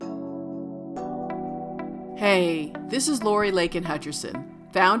Hey, this is Lori Lakin Hutcherson,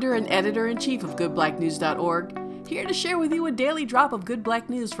 founder and editor-in-chief of GoodBlackNews.org, here to share with you a daily drop of Good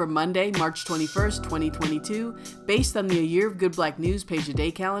Black News for Monday, March 21st, 2022, based on the A Year of Good Black News page-a-day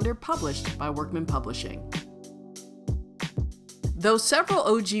calendar published by Workman Publishing. Though several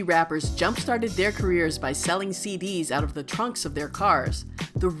OG rappers jump-started their careers by selling CDs out of the trunks of their cars,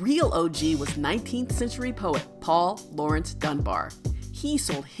 the real OG was 19th century poet Laurence Dunbar. He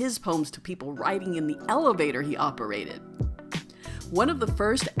sold his poems to people riding in the elevator he operated. One of the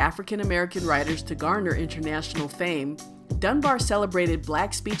first African-American writers to garner international fame, Dunbar celebrated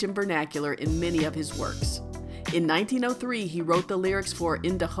Black speech and vernacular in many of his works. In 1903, he wrote the lyrics for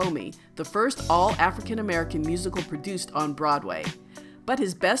In Dahomey, the first all-African-American musical produced on Broadway. But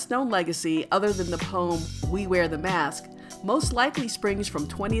his best-known legacy, other than the poem We Wear the Mask, most likely springs from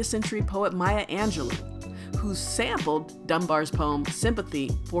 20th century poet Maya Angelou, who sampled Dunbar's poem Sympathy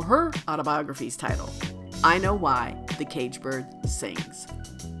for her autobiography's title, I Know Why the Caged Bird Sings.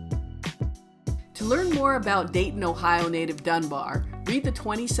 To learn more about Dayton, Ohio native Dunbar, read the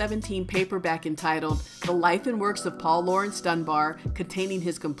 2017 paperback entitled The Life and Works of Laurence Dunbar, containing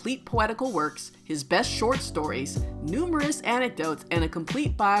his complete poetical works, his best short stories, numerous anecdotes, and a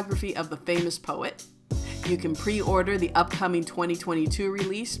complete biography of the famous poet. You can pre-order the upcoming 2022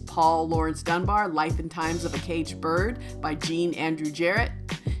 release, Laurence Dunbar, Life and Times of a Caged Bird by Jean Andrew Jarrett.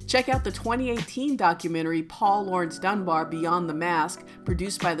 Check out the 2018 documentary, Laurence Dunbar, Beyond the Mask,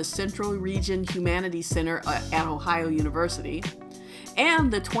 produced by the Central Region Humanities Center at Ohio University.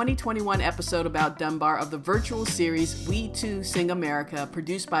 And the 2021 episode about Dunbar of the virtual series We Too Sing America,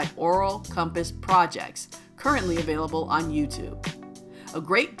 produced by Oral Compass Projects, currently available on YouTube. A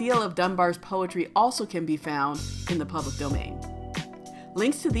great deal of Dunbar's poetry also can be found in the public domain.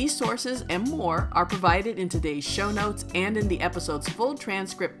 Links to these sources and more are provided in today's show notes and in the episode's full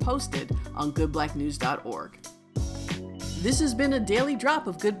transcript posted on goodblacknews.org. This has been a daily drop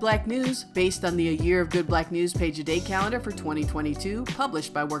of Good Black News based on the A Year of Good Black News page-a-day calendar for 2022,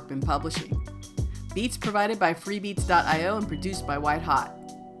 published by Workman Publishing. Beats provided by freebeats.io and produced by White Hot.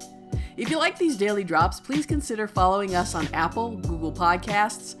 If you like these daily drops, please consider following us on Apple, Google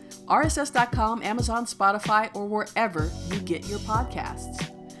Podcasts, RSS.com, Amazon, Spotify, or wherever you get your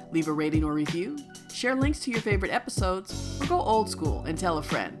podcasts. Leave a rating or review, share links to your favorite episodes, or go old school and tell a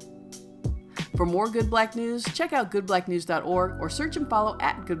friend. For more Good Black News, check out goodblacknews.org or search and follow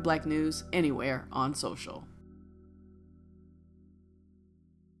 @GoodBlackNews anywhere on social.